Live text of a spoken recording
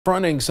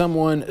Confronting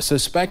someone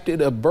suspected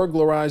of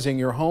burglarizing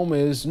your home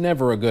is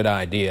never a good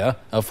idea.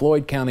 A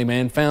Floyd County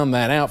man found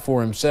that out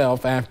for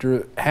himself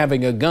after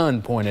having a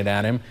gun pointed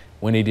at him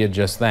when he did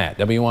just that.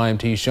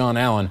 WYMT's Sean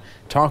Allen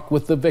talked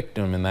with the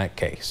victim in that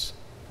case.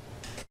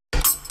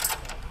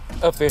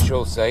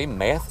 Officials say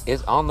meth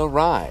is on the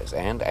rise,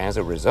 and as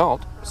a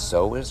result,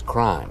 so is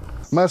crime.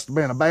 Must have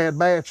been a bad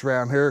batch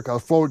around here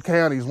because Floyd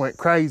County's went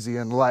crazy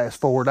in the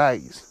last 4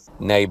 days.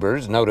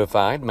 Neighbors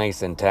notified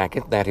Mason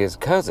Tackett that his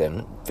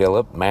cousin,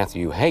 Philip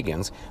Matthew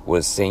Higgins,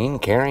 was seen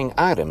carrying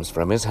items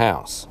from his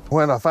house.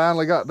 When I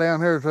finally got down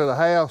here to the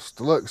house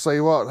to look see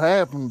what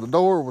happened, the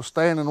door was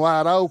standing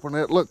wide open.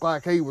 It looked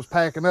like he was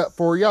packing up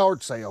for a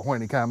yard sale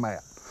when he come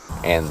out.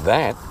 And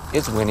that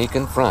is when he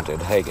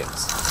confronted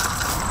Higgins.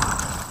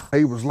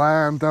 He was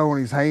lying,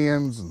 throwing his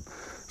hands and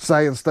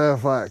saying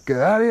stuff like,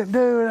 I didn't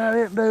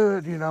do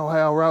it, you know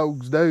how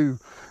rogues do,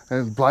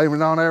 and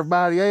blaming on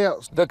everybody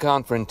else. The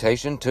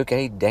confrontation took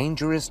a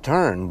dangerous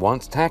turn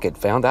once Tackett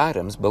found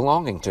items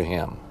belonging to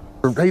him.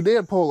 He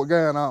did pull a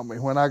gun on me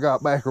when I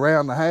got back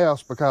around the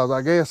house because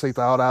I guess he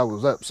thought I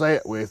was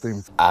upset with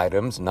him.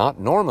 Items not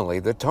normally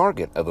the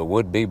target of a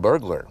would-be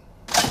burglar.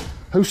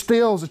 Who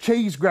steals a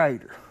cheese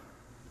grater?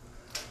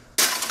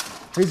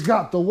 He's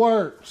got the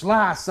works,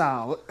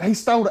 Lysol. He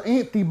stole an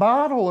empty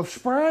bottle of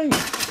spray.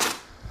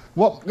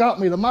 What got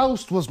me the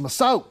most was my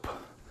soap.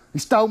 He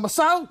stole my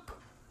soap.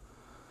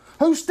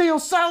 Who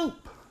steals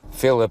soap?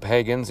 Philip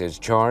Higgins is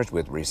charged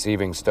with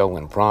receiving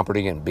stolen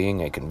property and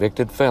being a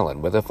convicted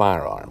felon with a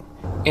firearm.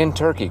 In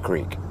Turkey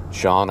Creek,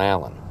 Sean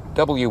Allen,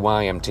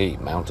 WYMT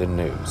Mountain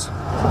News.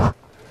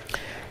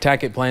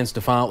 Tackett plans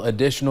to file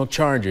additional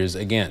charges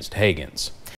against Higgins.